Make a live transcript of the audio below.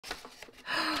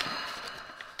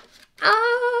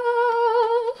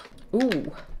Ah!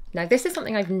 Ooh. Now this is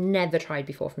something I've never tried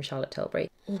before from Charlotte Tilbury.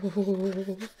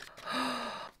 Ooh.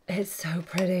 It's so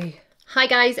pretty. Hi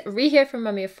guys, Ree here from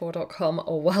mummyof4.com.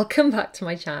 Welcome back to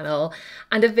my channel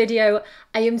and a video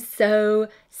I am so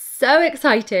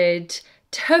excited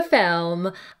to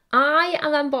film. I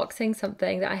am unboxing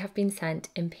something that I have been sent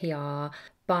in PR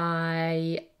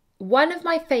by one of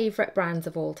my favourite brands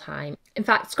of all time. In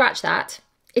fact, scratch that.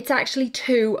 It's actually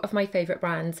two of my favourite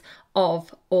brands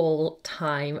of all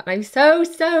time. I'm so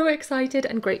excited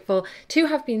and grateful to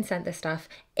have been sent this stuff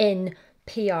in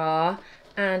PR,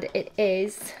 and it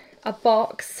is a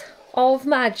box of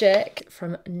magic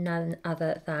from none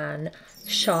other than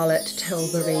Charlotte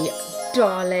Tilbury,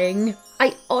 darling.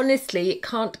 I honestly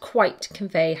can't quite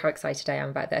convey how excited I am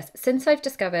about this. Since I've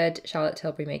discovered Charlotte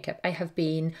Tilbury makeup, I have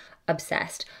been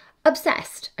obsessed.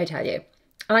 Obsessed, I tell you.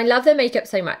 And I love their makeup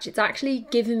so much. It's actually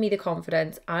given me the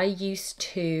confidence. I used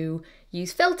to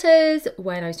use filters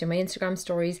when I was doing my Instagram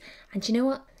stories. And you know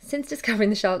what? Since discovering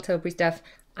the Charlotte Tilbury stuff,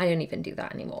 I don't even do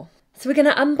that anymore. So we're going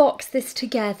to unbox this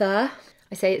together.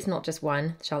 I say it's not just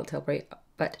one, Charlotte Tilbury,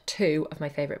 but two of my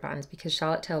favourite brands, because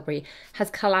Charlotte Tilbury has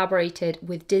collaborated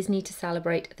with Disney to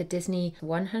celebrate the Disney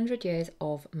 100 years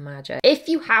of magic. If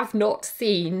you have not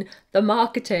seen the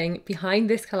marketing behind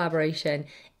this collaboration,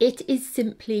 it is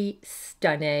simply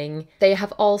stunning. They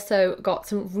have also got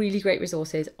some really great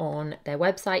resources on their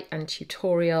website and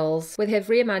tutorials where they have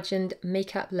reimagined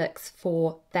makeup looks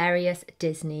for various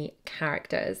Disney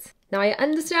characters. Now I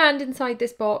understand inside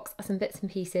this box are some bits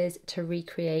and pieces to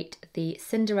recreate the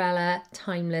Cinderella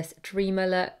Timeless Dreamer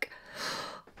look.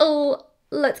 Oh,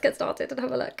 let's get started and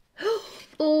have a look.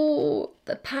 Oh,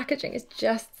 the packaging is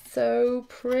just so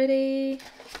pretty.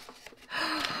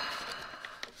 Ah!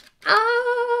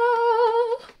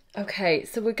 Okay,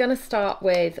 so we're gonna start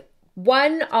with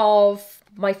one of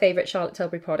my favourite Charlotte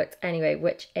Tilbury products anyway,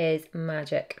 which is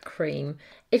Magic Cream.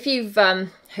 If you've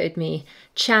heard me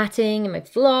chatting in my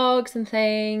vlogs and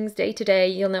things day to day,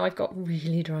 you'll know I've got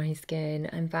really dry skin.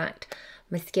 In fact,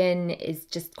 my skin is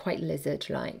just quite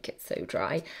lizard-like, it's so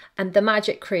dry. And the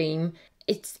Magic Cream,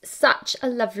 it's such a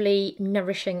lovely,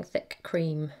 nourishing, thick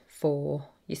cream for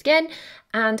your skin.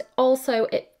 And also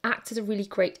it acts as a really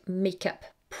great makeup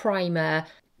primer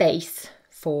base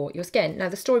for your skin. Now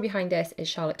the story behind this is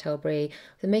Charlotte Tilbury,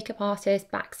 the makeup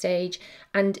artist backstage,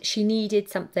 and she needed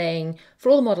something for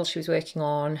all the models she was working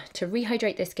on to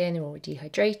rehydrate their skin. They're already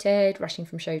dehydrated, rushing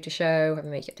from show to show,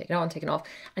 having makeup taken on, taken off,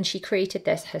 and she created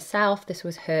this herself. This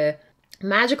was her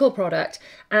magical product,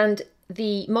 and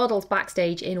the models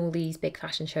backstage in all these big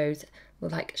fashion shows were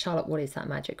like, Charlotte, what is that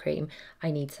magic cream? I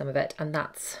need some of it. And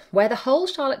that's where the whole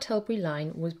Charlotte Tilbury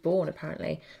line was born,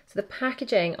 apparently. So the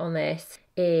packaging on this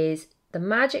is the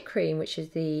Magic Cream, which is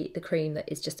the cream that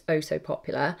is just oh so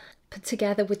popular, put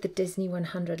together with the Disney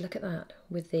 100. Look at that,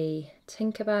 with the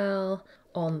Tinkerbell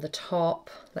on the top.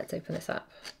 Let's open this up.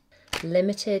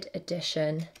 Limited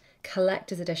edition,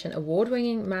 collector's edition,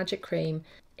 award-winning Magic Cream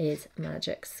is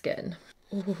Magic Skin.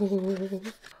 Ooh.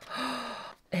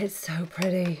 It's so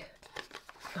pretty.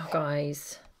 Oh,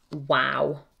 guys,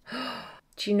 wow.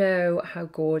 Do you know how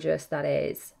gorgeous that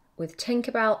is? With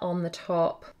Tinkerbell on the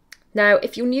top. Now,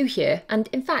 if you're new here, and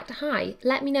in fact, hi,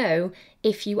 let me know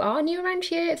if you are new around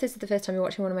here, if this is the first time you're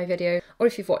watching one of my videos, or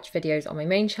if you've watched videos on my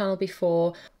main channel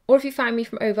before, or if you found me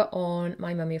from over on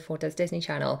my Mummy of 4 Does Disney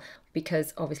channel,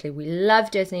 because obviously we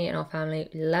love Disney in our family,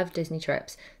 we love Disney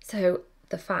trips. So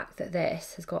the fact that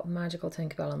this has got magical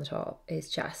Tinkerbell on the top is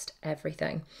just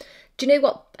everything. Do you know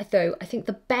what, though? I think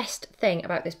the best thing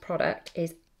about this product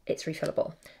is it's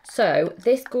refillable. So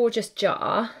this gorgeous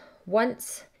jar,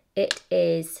 once it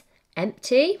is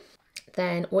empty,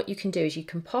 then what you can do is you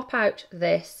can pop out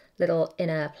this little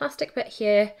inner plastic bit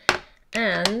here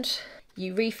and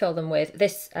you refill them with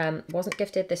this. Wasn't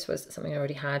gifted, this was something I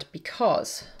already had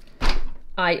because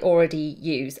I already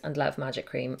use and love Magic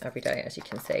Cream every day, as you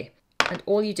can see. And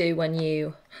all you do when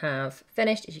you have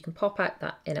finished is you can pop out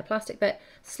that inner plastic bit,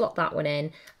 slot that one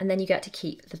in, and then you get to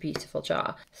keep the beautiful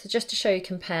jar. So just to show you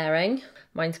comparing,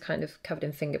 mine's kind of covered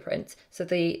in fingerprints. So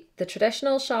the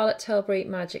traditional Charlotte Tilbury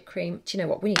Magic Cream, do you know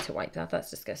what? We need to wipe that, that's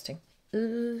disgusting.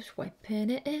 Ooh, wiping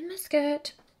it in my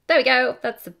skirt. There we go,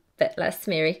 that's a bit less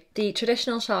smeary. The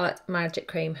traditional Charlotte Magic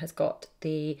Cream has got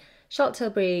the Charlotte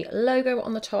Tilbury logo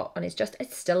on the top, and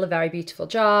it's still a very beautiful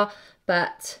jar,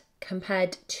 but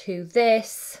compared to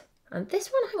this, and this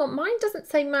one, hang on, mine doesn't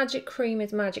say Magic Cream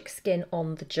is Magic Skin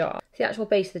on the jar. The actual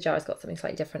base of the jar has got something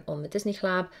slightly different on the Disney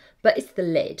collab, but it's the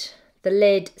lid The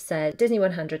lid says Disney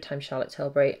 100 times Charlotte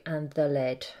Tilbury, and the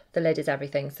lid is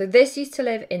everything. So this used to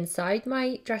live inside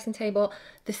my dressing table.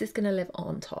 This is going to live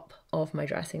on top of my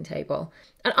dressing table.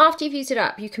 And after you've used it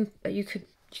up, you could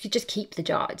just keep the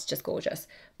jar. It's just gorgeous.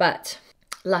 But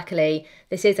luckily,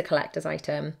 this is a collector's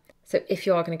item. So if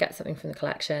you are going to get something from the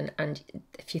collection, and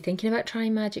if you're thinking about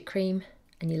trying magic cream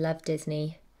and you love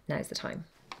Disney, now's the time.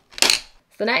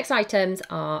 The next items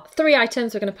are 3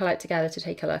 items we're going to pull out together to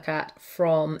take a look at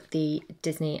from the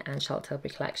Disney and Charlotte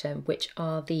Tilbury collection, which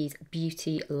are these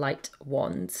beauty light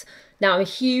wands. Now, I'm a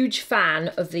huge fan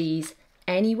of these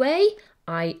anyway.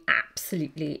 I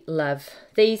absolutely love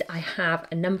these. I have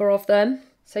a number of them.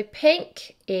 So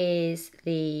pink is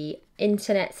the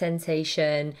internet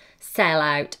sensation,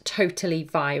 sellout, totally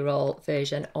viral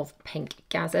version of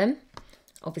Pinkgasm.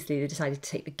 Obviously, they decided to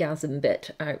take the gasm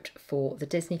bit out for the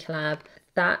Disney collab.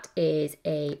 That is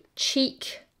a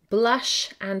cheek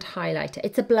blush and highlighter.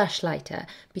 It's a blush lighter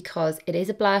because it is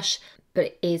a blush, but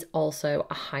it is also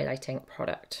a highlighting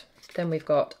product. Then we've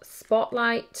got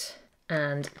Spotlight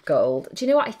and Gold. Do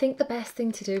you know what? I think the best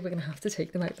thing to do, we're going to have to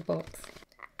take them out of the box.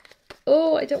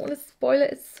 Oh, I don't want to spoil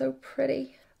it. It's so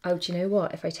pretty. Oh, do you know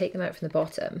what? If I take them out from the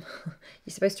bottom,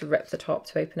 you're supposed to rip the top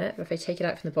to open it, but if I take it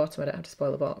out from the bottom, I don't have to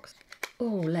spoil the box. Oh,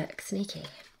 look, sneaky.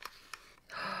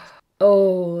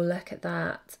 Oh, look at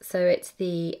that. So it's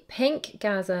the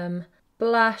Pinkgasm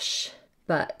blush,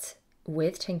 but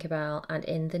with Tinkerbell and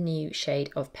in the new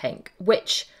shade of pink,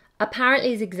 which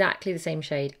apparently is exactly the same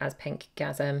shade as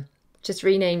Pinkgasm, just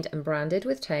renamed and branded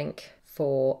with Tink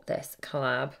for this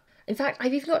collab. In fact,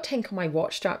 I've even got Tink on my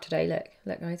watch strap today.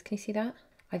 Look guys, can you see that?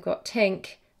 I've got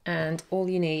Tink, and all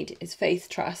you need is Faith,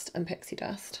 Trust and Pixie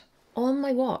Dust on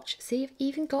my watch. See, I've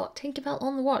even got Tinkerbell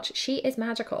on the watch. She is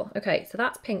magical. Okay, so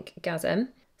that's Pinkgasm.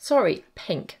 Sorry,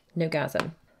 pink, no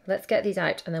gasm. Let's get these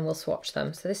out and then we'll swatch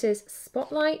them. So this is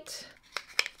Spotlight.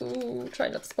 Ooh, try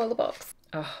not to spoil the box.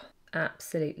 Oh,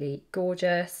 absolutely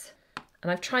gorgeous.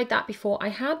 And I've tried that before. I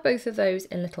had both of those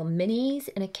in little minis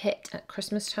in a kit at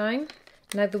Christmas time.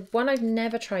 Now the one I've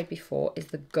never tried before is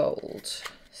the Gold.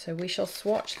 So we shall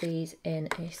swatch these in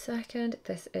a second.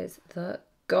 This is the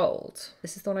Gold.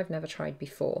 This is the one I've never tried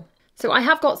before. So I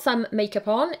have got some makeup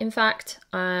on. In fact,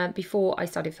 before I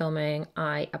started filming,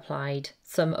 I applied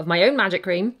some of my own magic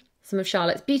cream, some of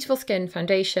Charlotte's Beautiful Skin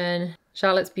foundation,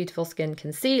 Charlotte's Beautiful Skin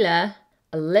concealer,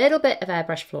 a little bit of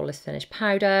Airbrush Flawless Finish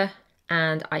powder,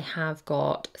 and I have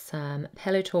got some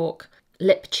Pillow Talk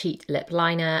Lip Cheat lip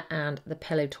liner and the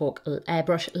Pillow Talk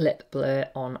Airbrush lip blur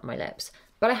on my lips.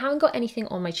 But I haven't got anything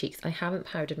on my cheeks. I haven't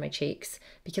powdered my cheeks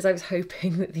because I was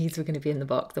hoping that these were going to be in the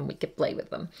box and we could play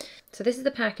with them. So this is the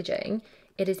packaging.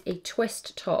 It is a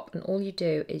twist top, and all you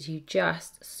do is you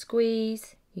just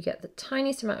squeeze, you get the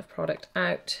tiniest amount of product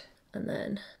out, and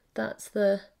then that's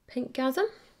the Pinkgasm.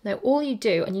 Now all you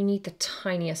do, and you need the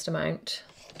tiniest amount,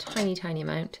 tiny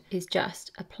amount, is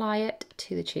just apply it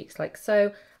to the cheeks like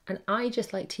so. And I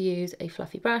just like to use a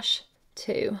fluffy brush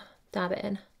to dab it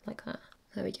in like that.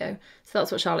 There we go. So that's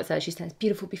what Charlotte says. She says,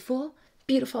 beautiful before,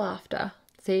 beautiful after.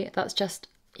 See, that's just,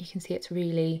 you can see it's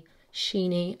really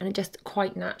sheeny and just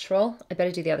quite natural. I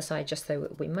better do the other side just so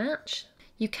we match.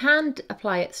 You can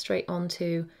apply it straight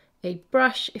onto a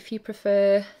brush if you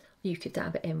prefer. You could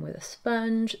dab it in with a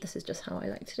sponge. This is just how I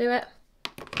like to do it.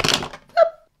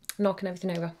 Knocking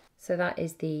everything over. So that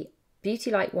is the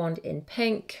Beauty Light Wand in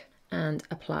pink and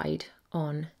applied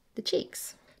on the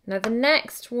cheeks. Now the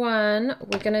next one,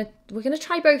 we're gonna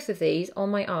try both of these on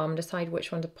my arm, decide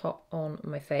which one to pop on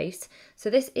my face.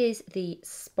 So this is the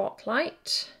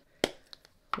Spotlight,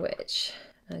 which,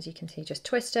 as you can see, just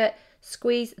twist it,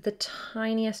 squeeze the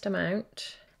tiniest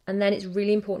amount, and then it's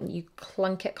really important you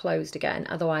clunk it closed again,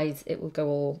 otherwise it will go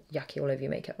all yucky all over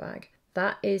your makeup bag.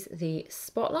 That is the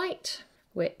Spotlight,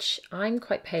 which I'm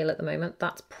quite pale at the moment.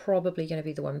 That's probably going to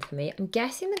be the one for me. I'm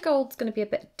guessing the Gold's going to be a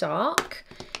bit dark.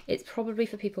 It's probably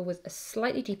for people with a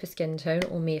slightly deeper skin tone,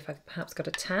 or me if I've perhaps got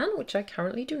a tan, which I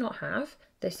currently do not have.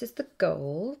 This is the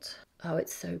Gold. Oh,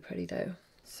 it's so pretty though.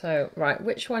 So, right,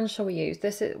 which one shall we use?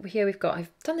 This is, here we've got,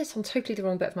 I've done this on totally the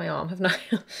wrong bit of my arm, haven't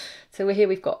I? So here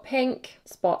we've got pink,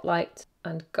 Spotlight,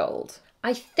 and Gold.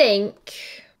 I think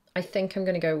I'm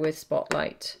going to go with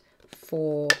Spotlight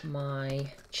for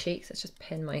my cheeks. Let's just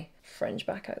pin my fringe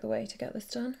back out of the way to get this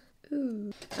done.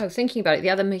 Ooh. Oh, thinking about it, the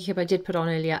other makeup I did put on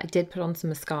earlier, I did put on some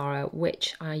mascara,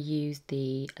 which I used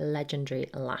the Legendary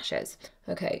Lashes.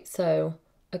 Okay, so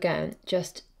again,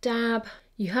 just dab.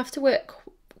 You have to work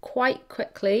quite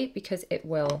quickly because it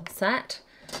will set.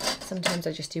 Sometimes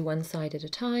I just do one side at a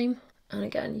time. And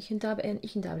again, you can dab it in. You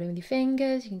can dab it in with your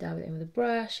fingers, you can dab it in with a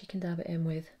brush, you can dab it in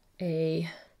with a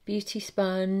beauty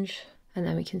sponge. And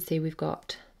then we can see we've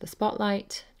got the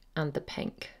Spotlight and the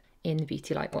pink in the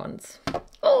Beauty Light ones.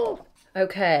 Oh!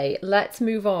 Okay, let's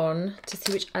move on to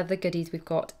see which other goodies we've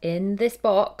got in this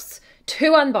box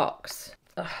to unbox.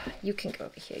 Oh, you can go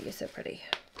over here, you're so pretty.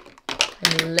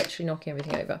 I'm literally knocking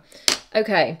everything over.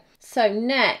 Okay, so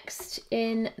next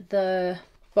in the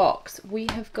box we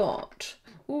have got,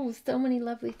 oh, so many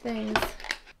lovely things.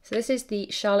 So this is the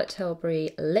Charlotte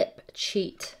Tilbury Lip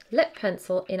Cheat Lip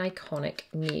Pencil in Iconic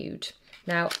Nude.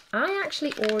 Now, I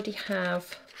actually already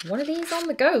have one of these on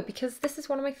the go because this is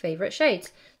one of my favourite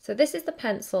shades. So this is the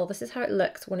pencil. This is how it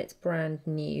looks when it's brand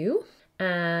new.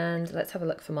 And let's have a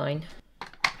look for mine.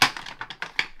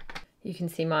 You can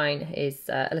see mine is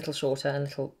a little shorter and a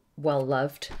little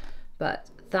well-loved, but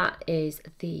that is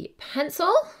the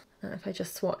pencil. And if I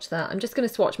just swatch that, I'm just going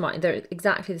to swatch mine. They're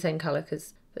exactly the same colour,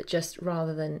 but just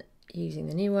rather than using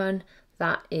the new one,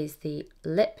 that is the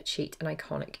Lip Cheat and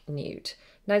Iconic Nude.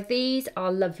 Now these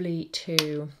are lovely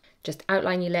to just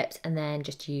outline your lips and then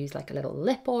just use like a little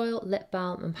lip oil, lip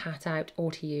balm and pat out,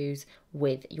 or to use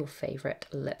with your favourite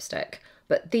lipstick.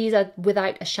 But these are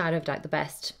without a shadow of doubt the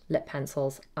best lip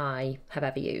pencils I have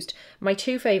ever used. My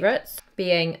two favourites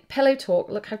being Pillow Talk.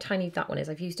 Look how tiny that one is.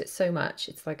 I've used it so much.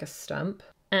 It's like a stump.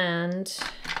 And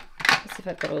let's see if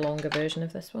I've got a longer version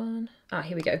of this one. Ah,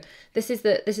 here we go. This is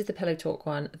the Pillow Talk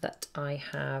one that I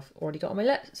have already got on my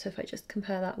lips. So if I just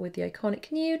compare that with the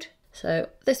Iconic Nude. So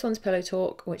this one's Pillow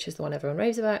Talk, which is the one everyone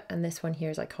raves about, and this one here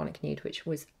is Iconic Nude, which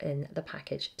was in the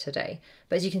package today.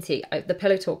 But as you can see, the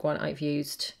Pillow Talk one I've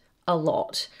used a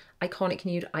lot. Iconic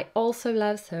Nude I also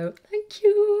love, so thank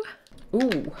you.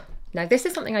 Ooh, now this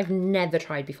is something I've never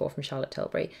tried before from Charlotte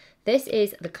Tilbury. This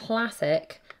is the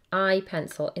classic eye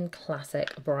pencil in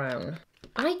classic brown.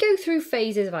 I go through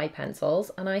phases of eye pencils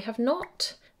and I have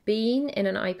not been in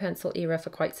an eye pencil era for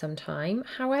quite some time.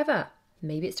 However,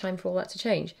 maybe it's time for all that to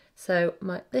change. So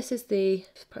this is the,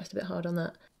 just pressed a bit hard on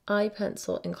that, eye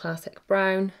pencil in classic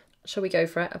brown. Shall we go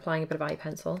for it? Applying a bit of eye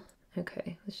pencil.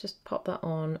 Okay, let's just pop that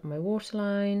on my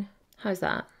waterline. How's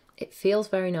that? It feels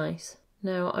very nice.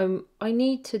 Now I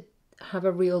need to have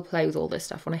a real play with all this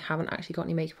stuff when I haven't actually got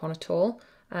any makeup on at all.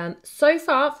 So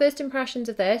far, first impressions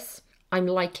of this, I'm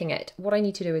liking it. What I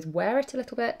need to do is wear it a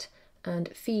little bit and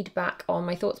feed back on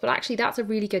my thoughts. But actually, that's a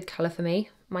really good colour for me.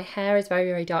 My hair is very,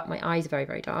 very dark. My eyes are very,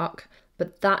 very dark.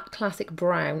 But that classic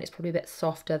brown is probably a bit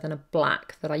softer than a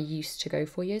black that I used to go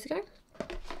for years ago.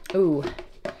 Ooh.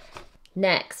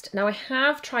 Next, now I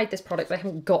have tried this product, but I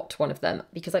haven't got one of them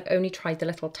because I've only tried the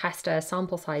little tester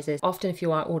sample sizes. Often if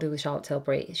you are ordering with Charlotte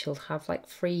Tilbury, she'll have like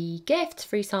free gifts,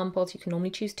 free samples. You can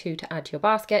normally choose 2 to add to your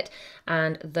basket,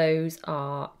 and those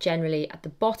are generally at the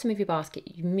bottom of your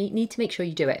basket. You need to make sure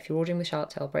you do it if you're ordering with Charlotte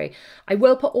Tilbury. I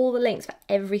will put all the links for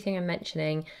everything I'm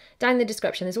mentioning down in the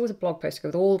description. There's always a blog post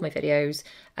with all of my videos,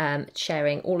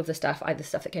 sharing all of the stuff, either the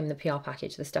stuff that came in the PR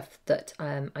package, the stuff that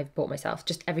I've bought myself,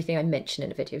 just everything I mention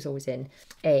in a video is always in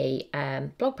a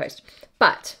blog post.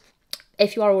 But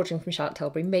if you are ordering from Charlotte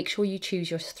Tilbury, make sure you choose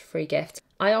your free gift.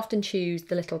 I often choose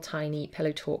the little tiny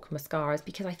Pillow Talk mascaras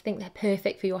because I think they're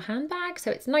perfect for your handbag. So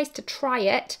it's nice to try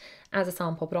it as a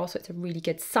sample, but also it's a really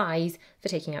good size for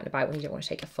taking out and about when you don't want to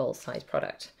take a full size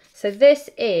product. So this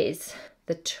is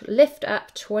the Lift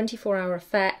Up 24-hour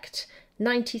effect.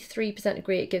 93%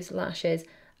 agree it gives lashes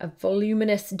a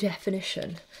voluminous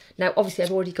definition. Now, obviously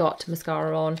I've already got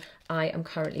mascara on. I am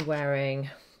currently wearing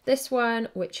this one,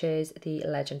 which is the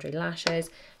Legendary Lashes.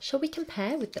 Shall we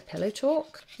compare with the Pillow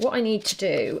Talk? What I need to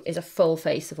do is a full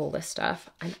face of all this stuff.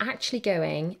 I'm actually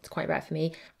going, it's quite rare for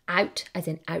me, out, as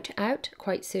in out,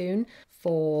 quite soon,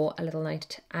 for a little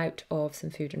night out of some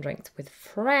food and drinks with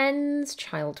friends,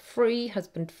 child-free,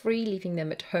 husband-free, leaving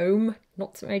them at home.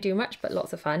 Not something I do much, but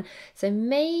lots of fun. So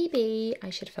maybe I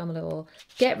should film a little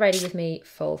get ready with me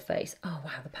full face. Oh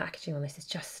wow, the packaging on this is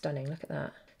just stunning. Look at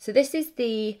that. So this is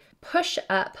the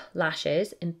push-up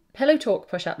lashes, in Pillow Talk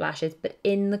push-up lashes, but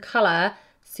in the colour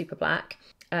Super Black.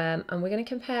 And we're going to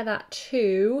compare that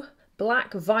to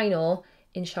Black Vinyl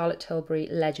in Charlotte Tilbury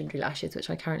Legendary Lashes,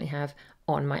 which I currently have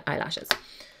on my eyelashes.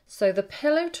 So the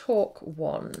Pillow Talk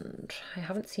wand, I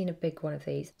haven't seen a big one of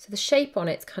these. So the shape on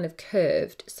it's kind of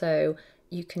curved, so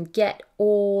you can get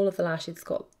all of the lashes. It's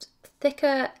got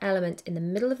thicker element in the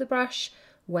middle of the brush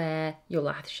where your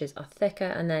lashes are thicker,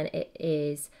 and then it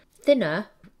is thinner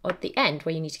at the end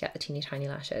where you need to get the teeny tiny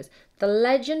lashes. The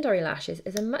Legendary Lashes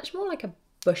is a much more like a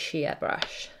bushier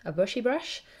brush, a bushy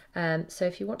brush. So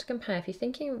if you want to compare, if you're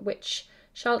thinking which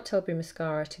Charlotte Tilbury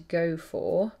mascara to go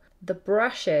for, the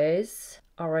brushes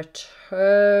are a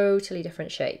totally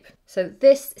different shape. So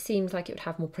this seems like it would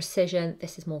have more precision.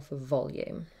 This is more for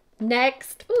volume.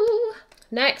 Next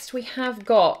we have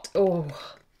got,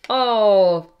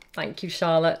 Thank you,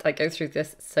 Charlotte. I go through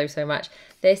this so much.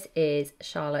 This is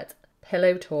Charlotte's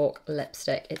Pillow Talk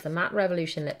lipstick. It's a Matte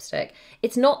Revolution lipstick.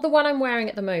 It's not the one I'm wearing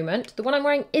at the moment. The one I'm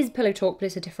wearing is Pillow Talk, but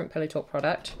it's a different Pillow Talk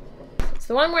product. So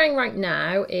the one I'm wearing right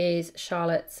now is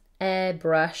Charlotte's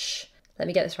Airbrush. Let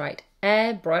me get this right.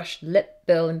 Airbrush Lip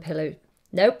Build and Pillow...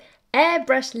 Nope.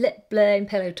 Airbrush Lip Blur in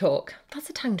Pillow Talk. That's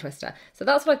a tongue twister. So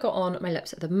that's what I've got on my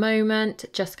lips at the moment.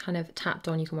 Just kind of tapped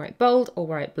on. You can wear it bold or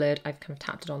wear it blurred. I've kind of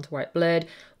tapped it on to wear it blurred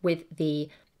with the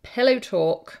Pillow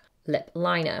Talk lip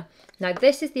liner. Now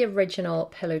this is the original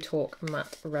Pillow Talk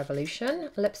Matte Revolution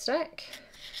lipstick,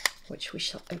 which we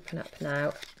shall open up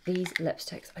now. These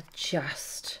lipsticks are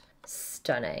just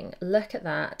stunning. Look at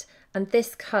that. And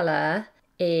this colour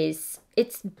is...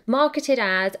 it's marketed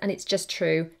as, and it's just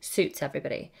true, suits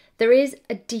everybody. There is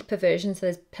a deeper version, so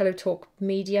there's Pillow Talk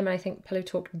Medium and I think Pillow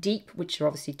Talk Deep, which are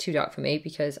obviously too dark for me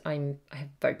because I have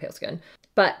very pale skin.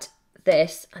 But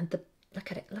this, and the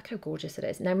look at it, look how gorgeous it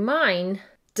is. Now mine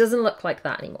doesn't look like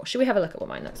that anymore. Should we have a look at what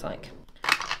mine looks like?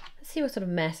 Let's see what sort of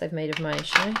mess I've made of mine,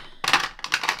 shall we?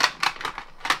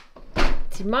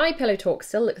 See, my Pillow Talk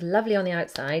still looks lovely on the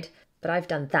outside, but I've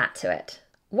done that to it.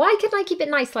 Why couldn't I keep it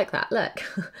nice like that? Look.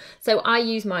 So I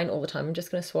use mine all the time. I'm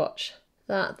just going to swatch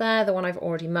that there, the one I've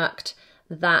already mucked.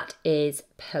 That is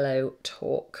Pillow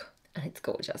Talk and it's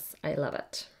gorgeous. I love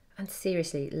it. And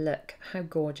seriously, look how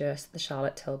gorgeous the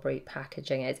Charlotte Tilbury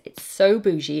packaging is. It's so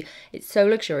bougie. It's so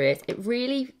luxurious. It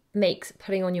really makes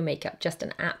putting on your makeup just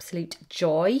an absolute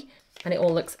joy. And it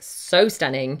all looks so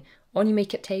stunning on your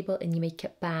makeup table, in your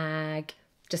makeup bag.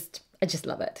 I just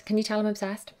love it. Can you tell I'm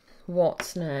obsessed?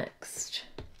 What's next?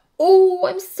 Oh,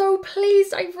 I'm so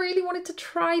pleased. I really wanted to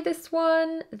try this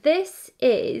one. This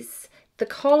is the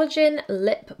Collagen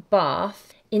Lip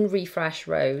Bath in Refresh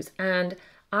Rose. And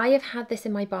I have had this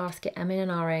in my basket. I'm in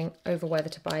and ahhing over whether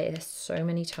to buy it so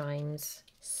many times.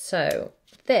 So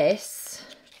this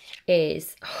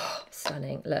is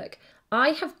stunning. Look, I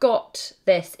have got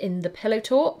this in the Pillow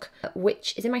Talk,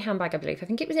 which is in my handbag, I believe. I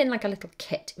think it was in like a little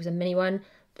kit. It was a mini one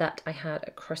that I had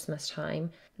at Christmas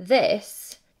time.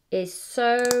 This is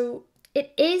so,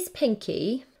 it is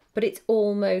pinky, but it's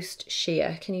almost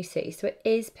sheer. Can you see? So it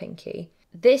is pinky.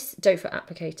 This doe foot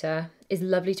applicator is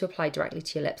lovely to apply directly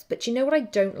to your lips, but you know what I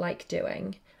don't like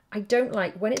doing? I don't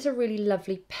like, when it's a really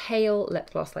lovely pale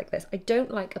lip gloss like this, I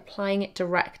don't like applying it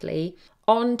directly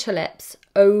onto lips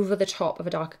over the top of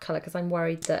a darker colour because I'm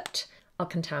worried that I'll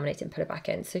contaminate it and put it back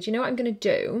in. So do you know what I'm going to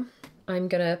do? I'm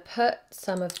going to put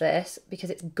some of this, because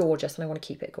it's gorgeous and I want to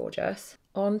keep it gorgeous,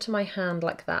 onto my hand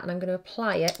like that. And I'm going to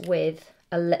apply it with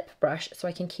a lip brush so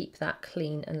I can keep that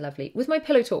clean and lovely. With my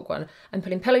Pillow Talk one, I'm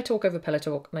putting Pillow Talk over Pillow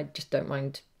Talk and I just don't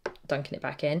mind dunking it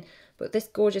back in. But this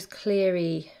gorgeous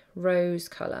cleary rose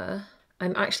colour,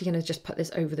 I'm actually going to just put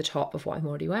this over the top of what I'm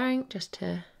already wearing, just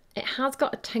to... It has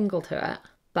got a tingle to it,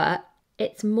 but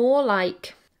it's more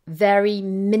like very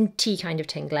minty kind of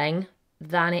tingling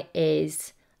than it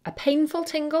is a painful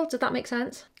tingle. Does that make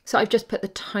sense? So I've just put the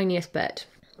tiniest bit.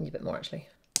 Need a bit more actually.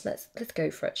 Let's go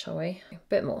for it, shall we? A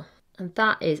bit more. And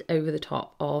that is over the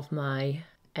top of my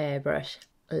Airbrush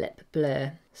Lip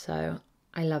Blur. So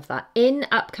I love that. In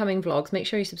upcoming vlogs, make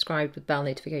sure you subscribe with bell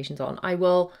notifications on. I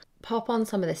will pop on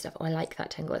some of this stuff. Oh, I like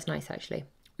that tingle. It's nice actually.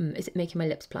 Is it making my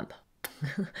lips plump?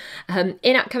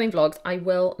 In upcoming vlogs, I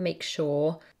will make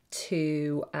sure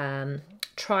to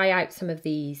try out some of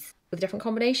these with different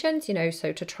combinations, you know,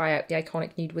 so to try out the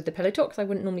Iconic Nude with the Pillow Talk, because I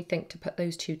wouldn't normally think to put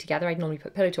those two together. I'd normally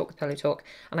put Pillow Talk with Pillow Talk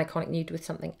and Iconic Nude with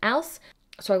something else.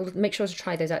 So I will make sure to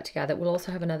try those out together. We'll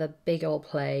also have another big old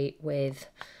play with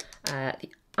the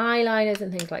eyeliners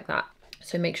and things like that.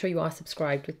 So make sure you are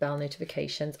subscribed with bell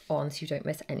notifications on so you don't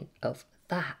miss any of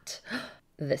that.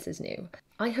 This is new.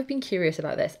 I have been curious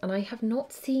about this and I have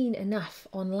not seen enough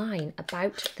online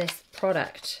about this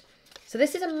product. So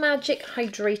this is a Magic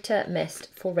Hydrator Mist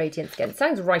for Radiant Skin.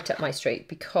 Sounds right up my street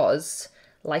because,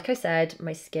 like I said,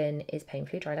 my skin is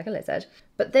painfully dry like a lizard.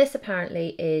 But this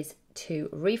apparently is to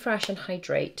refresh and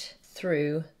hydrate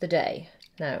through the day.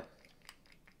 Now,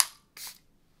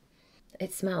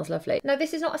 it smells lovely. Now,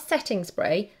 this is not a setting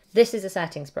spray. This is a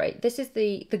setting spray. This is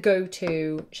the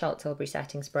go-to Charlotte Tilbury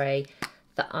setting spray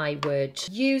that I would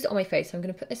use on my face. So I'm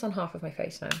going to put this on half of my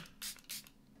face now.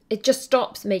 It just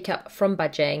stops makeup from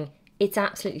budging. It's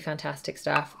absolutely fantastic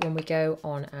stuff when we go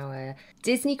on our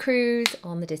Disney cruise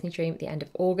on the Disney Dream at the end of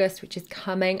August, which is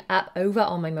coming up over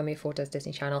on my Mummy of Four Does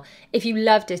Disney channel. If you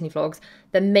love Disney vlogs,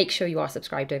 then make sure you are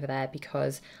subscribed over there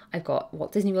because I've got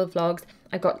Walt Disney World vlogs,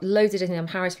 I've got loads of Disneyland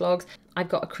Paris vlogs, I've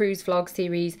got a cruise vlog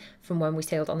series from when we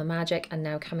sailed on the Magic, and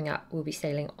now coming up we'll be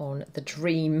sailing on the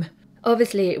Dream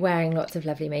Obviously wearing lots of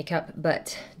lovely makeup,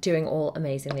 but doing all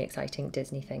amazingly exciting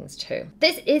Disney things too.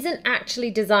 This isn't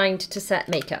actually designed to set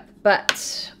makeup,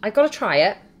 but I've got to try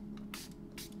it.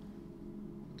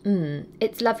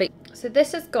 It's lovely. So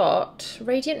this has got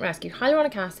Radiant Rescue,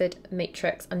 Hyaluronic Acid,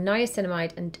 Matrix, and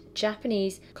Niacinamide and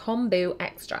Japanese kombu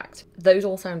extract. Those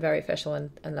all sound very official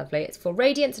and lovely. It's for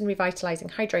radiance and revitalizing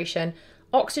hydration,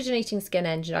 oxygenating skin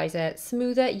energizer,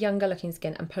 smoother, younger looking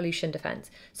skin, and pollution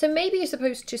defense. So maybe you're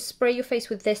supposed to spray your face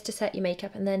with this to set your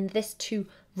makeup and then this to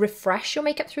refresh your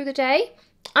makeup through the day.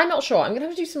 I'm not sure. I'm gonna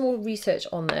have to do some more research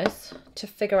on this to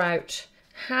figure out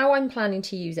how I'm planning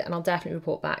to use it, and I'll definitely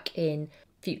report back in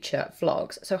future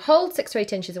vlogs. So hold 6 to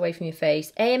 8 inches away from your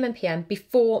face, AM and PM,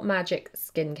 before Magic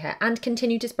skincare, and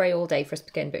continue to spray all day for a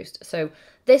skin boost. So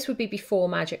this would be before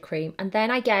Magic cream, and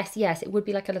then I guess, yes, it would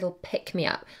be like a little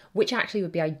pick-me-up, which actually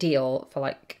would be ideal for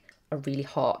like a really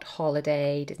hot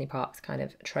holiday, Disney parks kind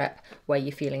of trip, where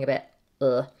you're feeling a bit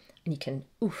and you can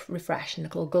refresh and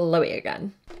look all glowy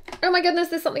again. Oh my goodness,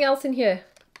 there's something else in here.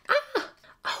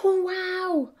 Oh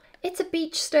wow, it's a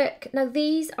beach stick. Now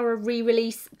these are a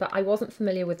re-release, but I wasn't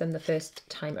familiar with them the first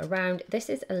time around. This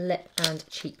is a lip and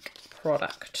cheek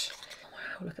product.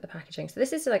 Wow, look at the packaging. So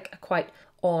this is like a quite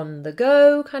on the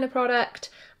go kind of product,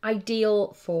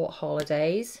 ideal for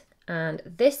holidays. And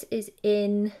this is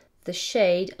in the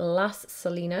shade Las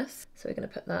Salinas. So we're going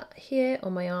to put that here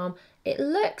on my arm. It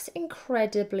looks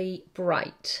incredibly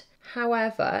bright.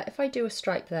 However, if I do a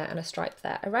stripe there and a stripe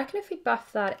there, I reckon if we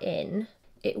buff that in,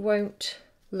 it won't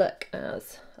look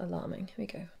as alarming. Here we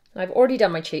go. I've already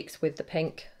done my cheeks with the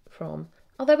pink from,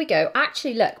 oh, there we go.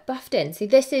 Actually, look, buffed in. See,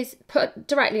 this is put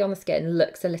directly on the skin,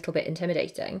 looks a little bit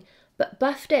intimidating, but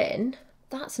buffed in,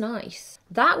 that's nice.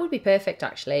 That would be perfect,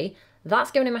 actually.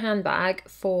 That's going in my handbag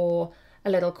for a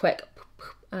little quick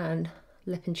and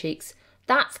lip and cheeks.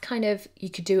 That's kind of, you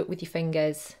could do it with your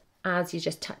fingers as you're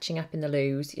just touching up in the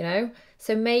loos, you know?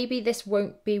 So maybe this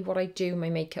won't be what I do my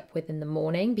makeup with in the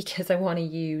morning because I want to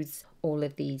use all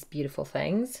of these beautiful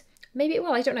things. Maybe it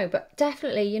will, I don't know, but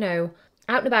definitely, you know,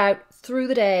 out and about through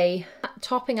the day,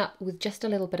 topping up with just a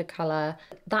little bit of colour.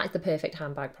 That is the perfect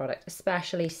handbag product,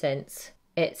 especially since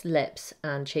it's lips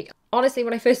and cheek. Honestly,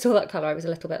 when I first saw that colour, I was a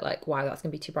little bit like, wow, that's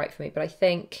gonna be too bright for me. But I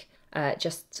think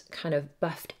just kind of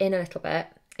buffed in a little bit,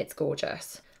 it's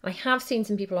gorgeous. I have seen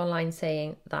some people online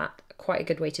saying that quite a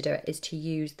good way to do it is to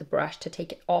use the brush, to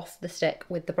take it off the stick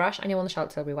with the brush. I know on the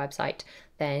Charlotte Tilbury website,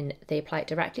 then they apply it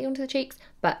directly onto the cheeks,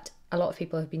 but a lot of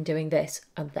people have been doing this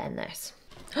and then this.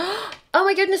 Oh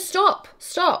my goodness, stop,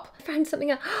 stop. I found something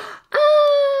else.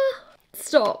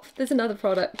 Stop, there's another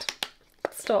product.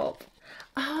 Stop.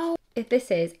 Oh, this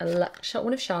is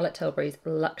one of Charlotte Tilbury's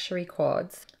luxury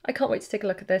quads. I can't wait to take a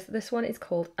look at this. This one is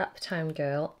called Uptown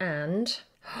Girl, and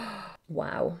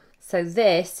wow. So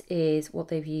this is what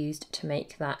they've used to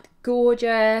make that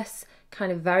gorgeous,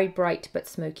 kind of very bright but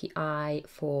smoky eye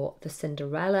for the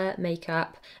Cinderella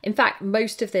makeup. In fact,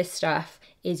 most of this stuff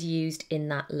is used in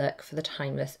that look for the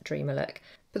timeless dreamer look.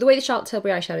 But the way the Charlotte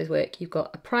Tilbury eyeshadows work, you've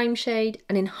got a prime shade,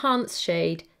 an enhanced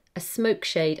shade, a smoke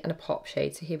shade, and a pop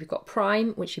shade. So here we've got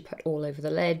prime, which you put all over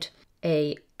the lid,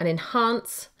 an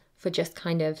enhance for just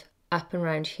kind of up and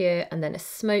around here, and then a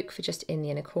smoke for just in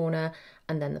the inner corner,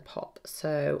 and then the pop.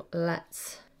 So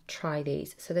let's try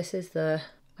these. So this is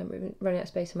I'm running out of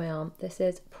space on my arm. This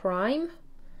is prime.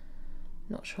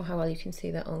 Not sure how well you can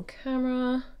see that on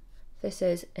camera. This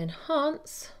is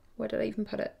enhance. Where did I even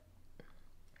put it?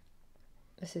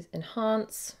 This is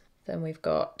enhance. Then we've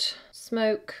got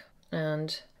smoke,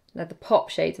 and now the pop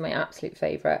shade's my absolute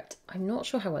favourite. I'm not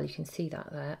sure how well you can see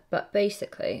that there, but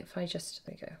basically, if I just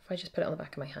put it on the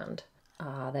back of my hand.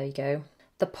 There you go.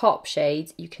 The pop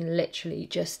shades, you can literally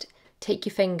just take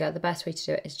your finger. The best way to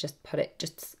do it is just put it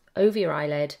just over your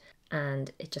eyelid,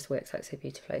 and it just works out so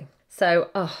beautifully. So,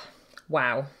 oh,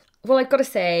 wow. Well, I've got to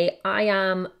say, I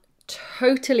am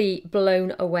totally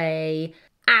blown away,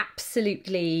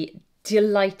 absolutely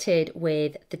delighted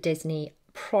with the Disney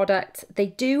product. They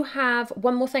do have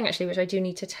one more thing actually, which I do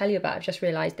need to tell you about. I've just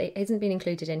realised it hasn't been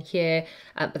included in here,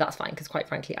 but that's fine because quite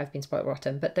frankly I've been spoiled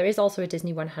rotten. But there is also a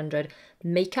Disney 100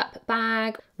 makeup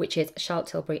bag, which is Charlotte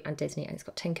Tilbury and Disney, and it's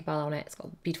got Tinkerbell on it, it's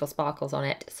got beautiful sparkles on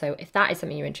it. So if that is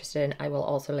something you're interested in, I will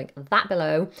also link that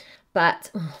below.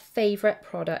 But favourite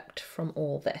product from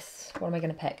all this, what am I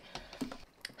going to pick?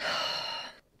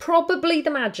 Probably the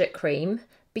Magic Cream,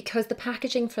 because the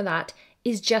packaging for that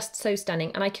is just so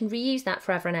stunning, and I can reuse that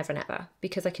forever and ever and ever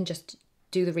because I can just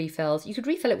do the refills. You could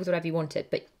refill it with whatever you wanted,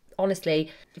 but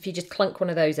honestly, if you just clunk one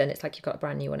of those in, it's like you've got a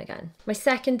brand new one again. My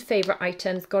second favourite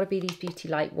item's got to be these Beauty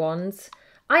Light wands.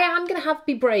 I am going to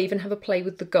be brave and have a play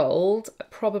with the gold. I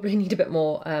probably need a bit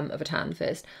more of a tan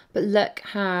first. But look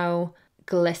how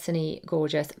glistening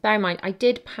gorgeous. Bear in mind, I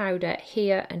did powder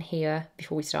here and here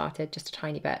before we started, just a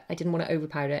tiny bit. I didn't want to over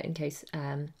powder in case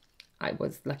I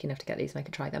was lucky enough to get these and I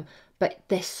could try them. But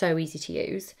they're so easy to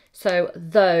use. So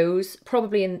those,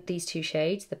 probably in these two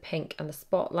shades, the pink and the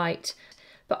spotlight.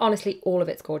 But honestly, all of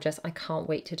it's gorgeous. I can't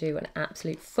wait to do an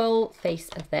absolute full face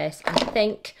of this. I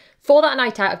think for that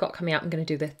night out I've got coming out, I'm going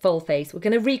to do the full face. We're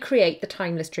going to recreate the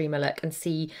Timeless Dreamer look and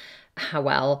see how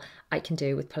well I can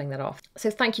do with pulling that off. So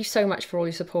thank you so much for all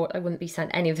your support. I wouldn't be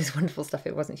sent any of this wonderful stuff if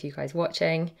it wasn't for you guys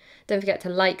watching. Don't forget to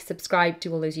like, subscribe,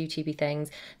 do all those YouTubey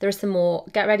things. There are some more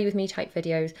get ready with me type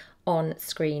videos on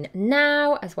screen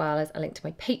now, as well as a link to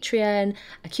my Patreon,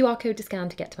 a QR code to scan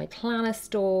to get to my planner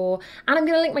store, and I'm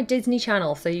going to link my Disney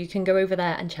channel so you can go over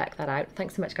there and check that out.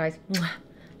 Thanks so much, guys.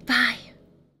 Bye.